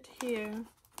put it here.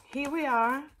 Here we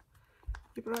are.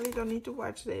 You probably don't need to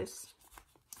watch this.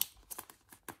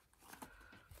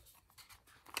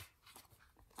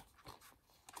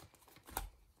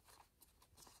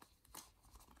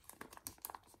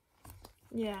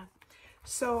 Yeah,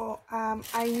 so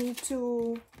I need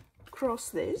to cross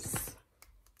this.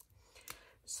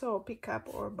 So pick up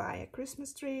or buy a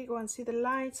Christmas tree, go and see the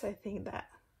lights. I think that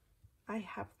I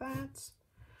have that.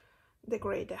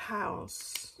 Decorate the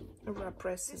house, wrap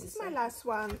presents. This is my last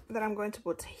one that I'm going to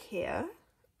put here.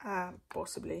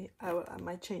 Possibly I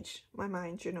might change my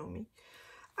mind, you know me.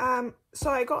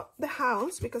 So I got the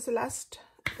house because the last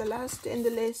in the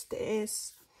list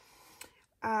is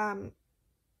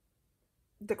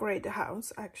decorate the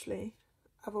house. Actually,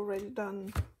 I've already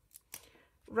done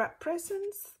wrap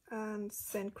presents and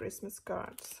send Christmas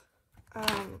cards.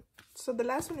 So the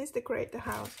last one is decorate the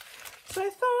house. So I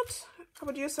thought I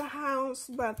would use a house,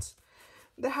 but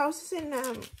the houses in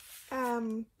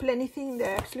Planything,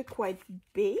 they're actually quite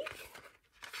big.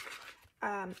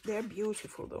 They're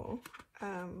beautiful though.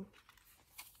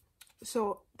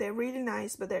 So they're really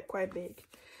nice, but they're quite big.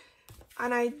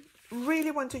 And I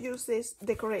really want to use this,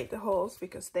 decorate the halls,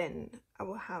 because then I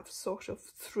will have sort of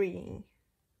 3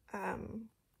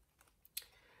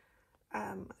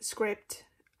 script,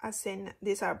 as in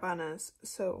these are banners.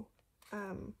 So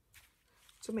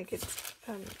to make it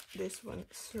this one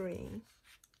 3.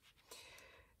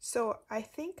 So I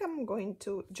think I'm going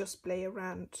to just play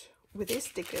around with these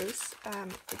stickers.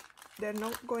 They're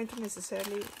not going to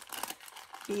necessarily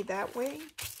be that way,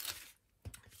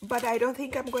 but I don't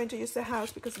think I'm going to use the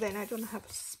house, because then I don't have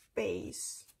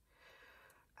space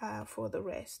for the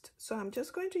rest. So I'm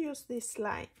just going to use these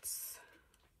lights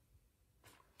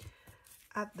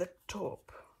at the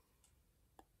top.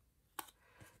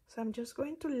 So I'm just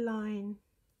going to line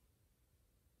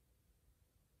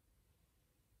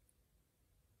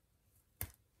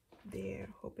there,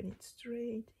 hoping it's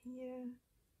straight here.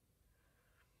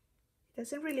 It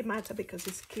doesn't really matter because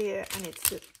it's clear and it's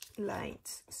the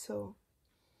lights. So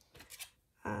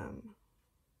I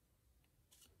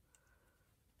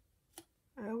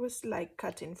always like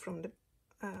cutting from the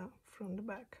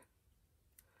back.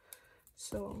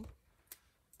 So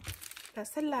that's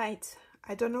the light.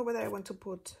 I don't know whether I want to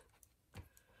put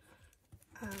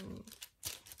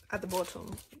at the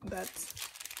bottom, but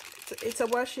it's a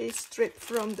washi strip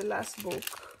from the last book,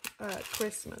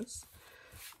 Christmas,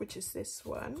 which is this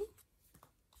one.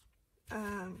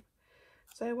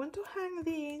 So I want to hang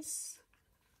these.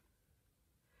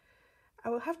 I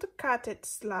will have to cut it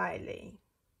slightly.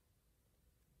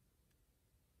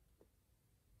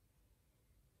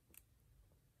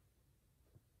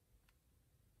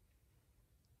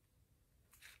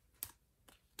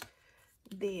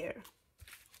 There.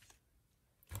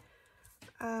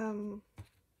 I'm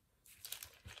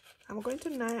going to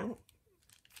now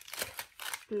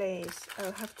place,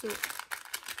 I'll have to,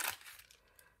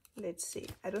 let's see,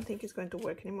 I don't think it's going to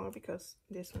work anymore because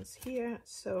this one's here.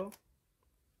 So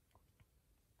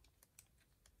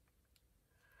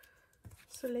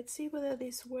let's see whether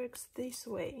this works this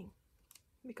way,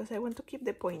 because I want to keep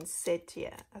the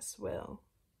poinsettia as well.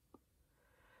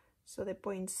 So the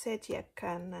poinsettia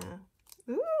can,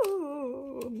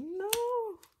 ooh, no.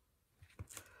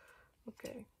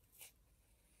 Okay.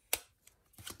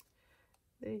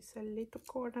 There is a little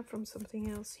corner from something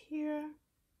else here.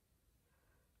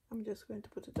 I'm just going to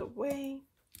put it away.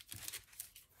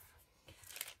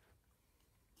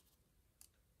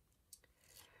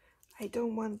 I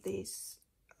don't want this.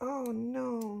 Oh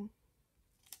no.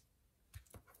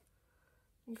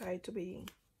 Going to be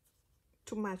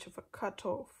too much of a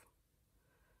cutoff.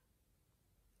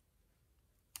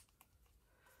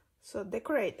 So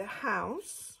decorate the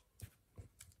house.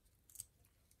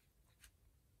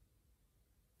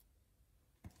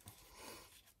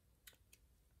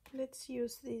 Let's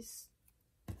use this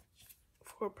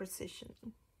for precision.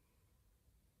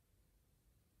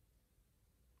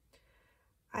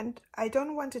 And I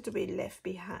don't want it to be left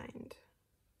behind.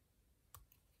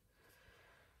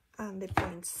 And the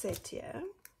poinsettia.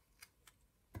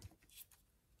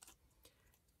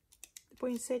 The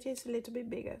poinsettia is a little bit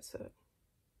bigger, so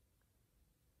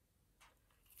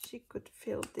she could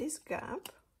fill this gap.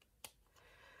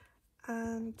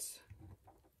 And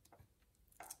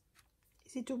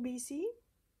is it too busy?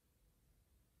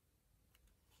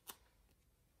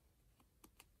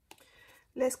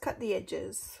 Let's cut the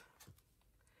edges.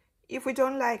 If we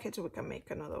don't like it, we can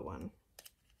make another one.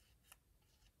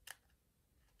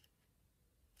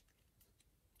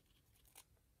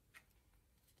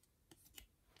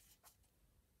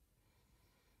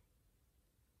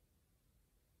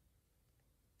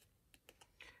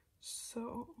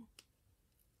 So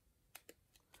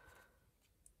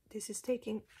this is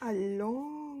taking a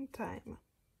long time,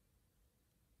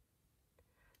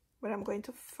 but I'm going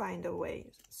to find a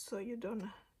way so you don't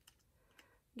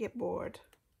get bored.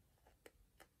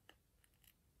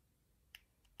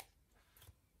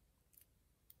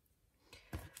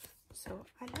 So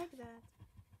I like that.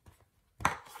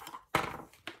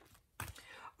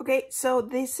 Okay, so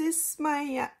this is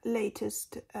my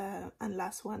latest and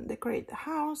last one, decorate the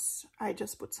house. I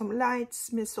just put some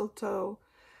lights, mistletoe,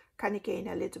 candy cane,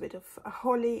 a little bit of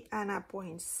holly, and a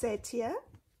poinsettia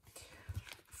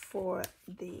for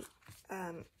the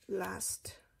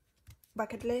last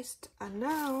bucket list. And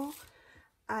now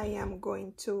I am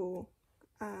going to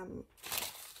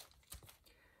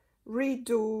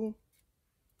redo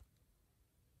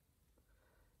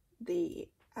the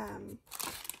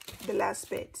last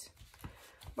bit,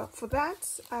 but for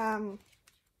that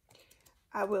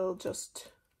I will just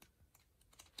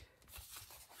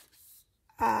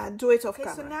do it off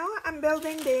camera. So now I'm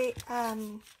building the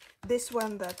this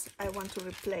one that I want to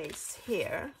replace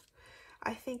here.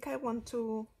 I think I want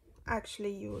to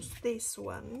actually use these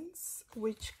ones,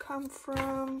 which come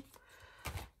from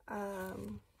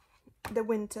the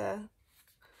winter,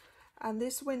 and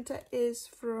this winter is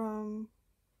from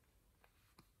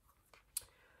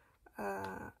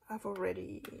I've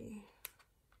already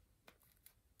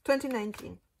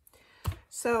 2019,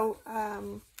 so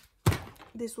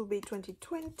this will be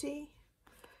 2020.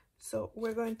 So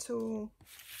we're going to,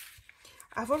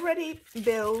 I've already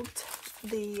built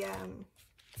the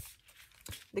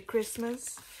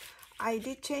Christmas. I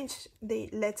did change the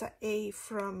letter A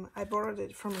from, I borrowed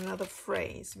it from another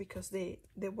phrase because the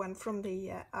one from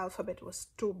the alphabet was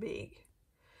too big.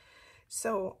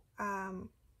 So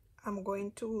I'm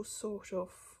going to sort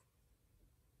of,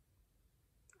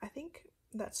 I think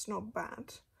that's not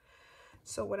bad.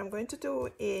 So what I'm going to do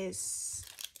is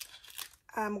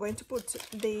I'm going to put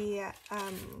the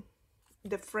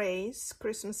phrase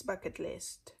Christmas bucket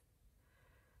list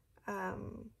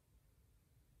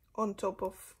on top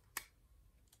of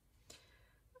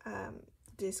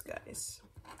these guys.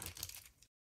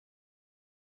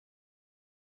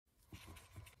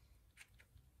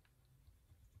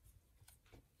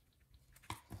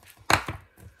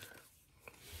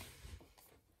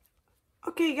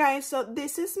 Okay guys, so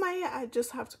this is my, I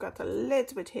just have to cut a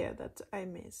little bit here that I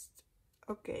missed.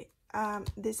 Okay,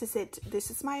 this is it. This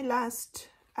is my last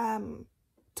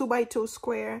 2x2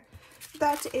 square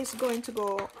that is going to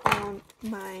go on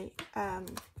my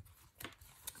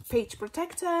page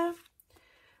protector,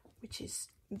 which is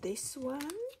this one.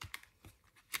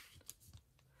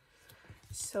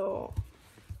 So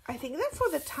I think that for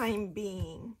the time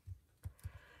being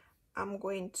I'm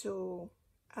going to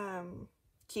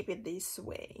keep it this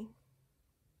way.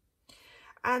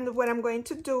 And what I'm going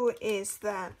to do is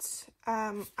that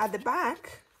at the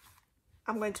back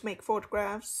I'm going to make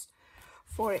photographs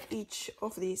for each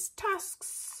of these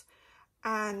tasks,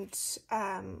 and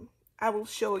I will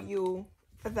show you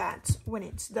that when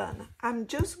it's done. I'm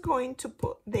just going to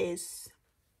put this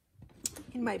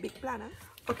in my big planner.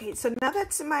 Okay, so now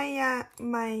that's my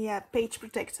my page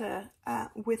protector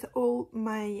with all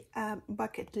my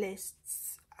bucket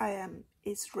lists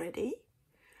is ready.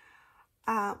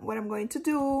 What I'm going to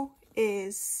do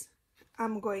is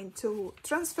I'm going to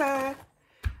transfer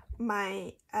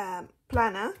my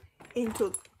planner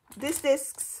into these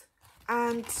discs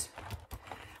and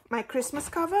my Christmas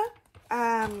cover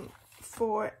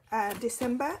for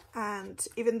December, and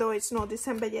even though it's not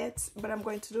December yet, but I'm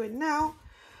going to do it now,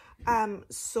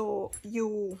 so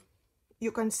you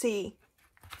can see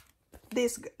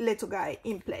this little guy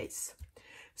in place.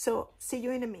 So see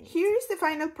you in a minute. Here is the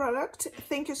final product.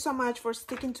 Thank you so much for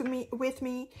sticking with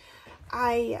me.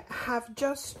 I have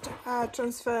just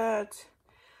transferred,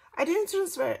 I didn't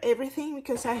transfer everything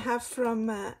because I have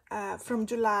from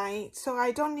July, so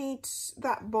I don't need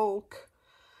that bulk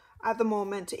at the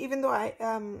moment. Even though I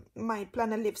my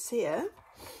planner lives here,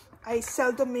 I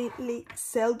seldomly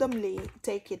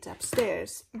take it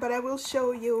upstairs, but I will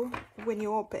show you when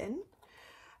you open.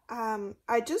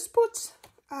 I just put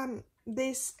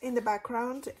this in the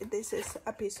background. This is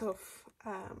a piece of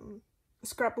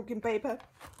scrapbooking paper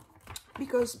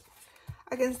because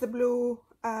against the blue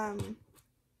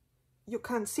you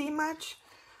can't see much.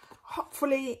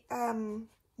 Hopefully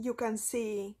you can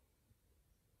see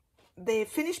the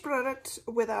finished product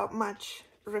without much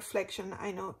reflection.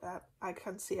 I know that I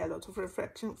can see a lot of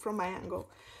reflection from my angle,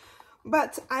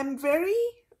 but I'm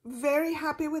very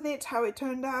happy with it, how it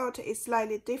turned out. It's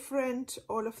slightly different,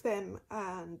 all of them,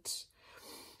 and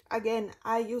again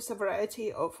I use a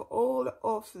variety of all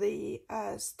of the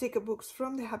sticker books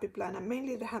from the Happy Planner,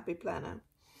 mainly the Happy Planner,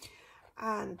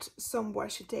 and some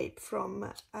washi tape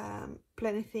from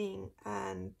Planything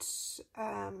and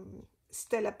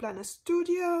Stella Planner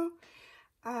Studio,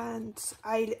 and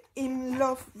I'm in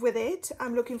love with it.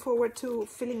 I'm looking forward to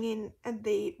filling in at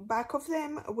the back of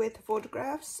them with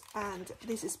photographs, and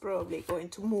this is probably going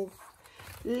to move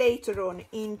later on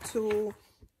into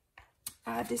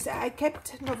this. I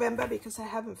kept November because I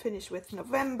haven't finished with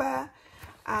November,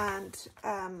 and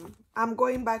I'm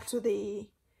going back to the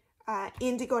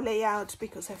indigo layout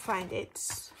because I find it,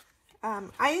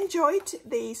 I enjoyed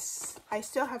this. I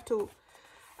still have to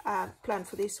plan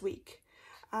for this week.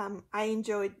 I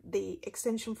enjoyed the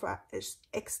extension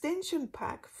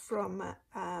pack from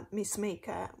Miss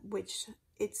Maker, which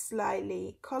it's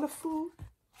slightly colorful,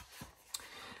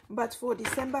 but for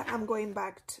December I'm going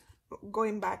back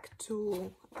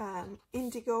to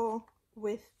indigo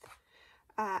with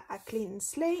a clean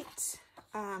slate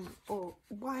or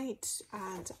white,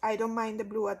 and I don't mind the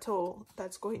blue at all.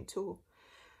 That's going to,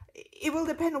 it will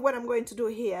depend on what I'm going to do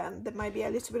here. There might be a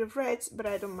little bit of red, but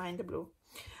I don't mind the blue.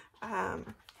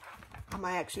 I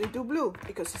might actually do blue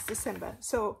because it's December,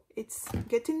 so it's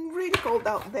getting really cold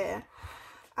out there.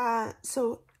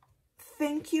 So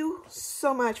thank you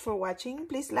so much for watching.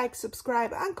 Please like,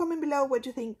 subscribe, and comment below what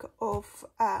you think of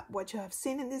what you have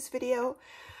seen in this video,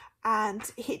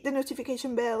 and hit the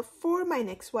notification bell for my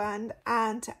next one,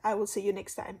 and I will see you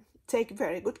next time. Take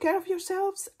very good care of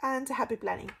yourselves and happy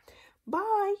planning.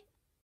 Bye!